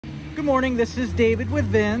Good morning, this is David with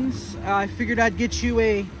Vins. I figured I'd get you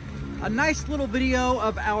a nice little video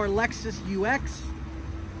of our Lexus UX.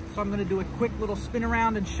 So I'm gonna do a quick little spin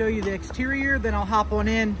around and show you the exterior, then I'll hop on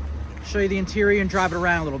in, show you the interior and drive it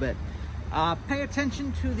around a little bit. Pay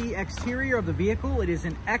attention to the exterior of the vehicle. It is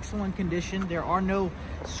in excellent condition. There are no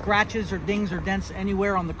scratches or dings or dents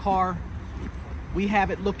anywhere on the car. We have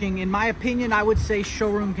it looking, in my opinion, I would say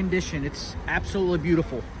showroom condition. It's absolutely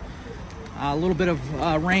beautiful. A little bit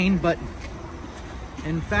of rain, but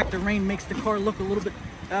in fact the rain makes the car look a little bit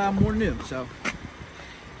more new. So,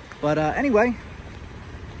 but anyway,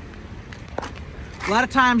 a lot of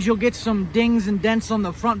times you'll get some dings and dents on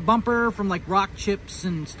the front bumper from like rock chips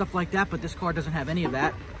and stuff like that, but this car doesn't have any of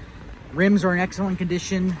that. Rims are in excellent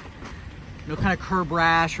condition, no kind of curb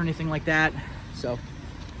rash or anything like that. So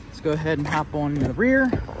let's go ahead and hop on the rear.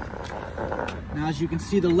 Now, as you can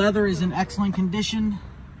see, the leather is in excellent condition.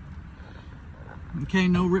 Okay,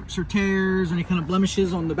 no rips or tears, any kind of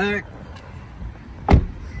blemishes on the back.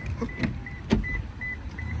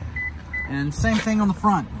 And same thing on the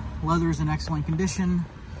front. Leather is in excellent condition.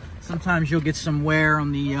 Sometimes you'll get some wear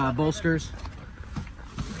on the bolsters.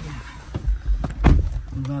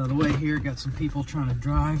 Move out of the way here, got some people trying to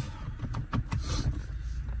drive.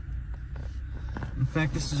 In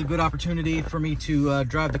fact, this is a good opportunity for me to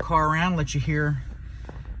drive the car around, let you hear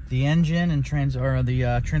the engine and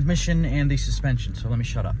transmission and the suspension. So let me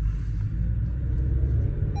shut up.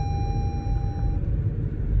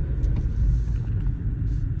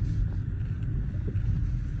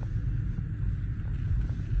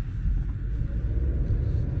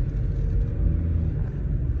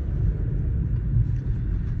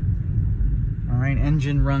 All right,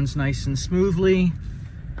 engine runs nice and smoothly.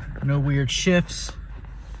 No weird shifts,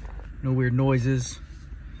 no weird noises.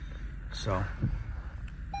 So,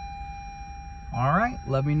 all right,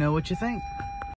 let me know what you think.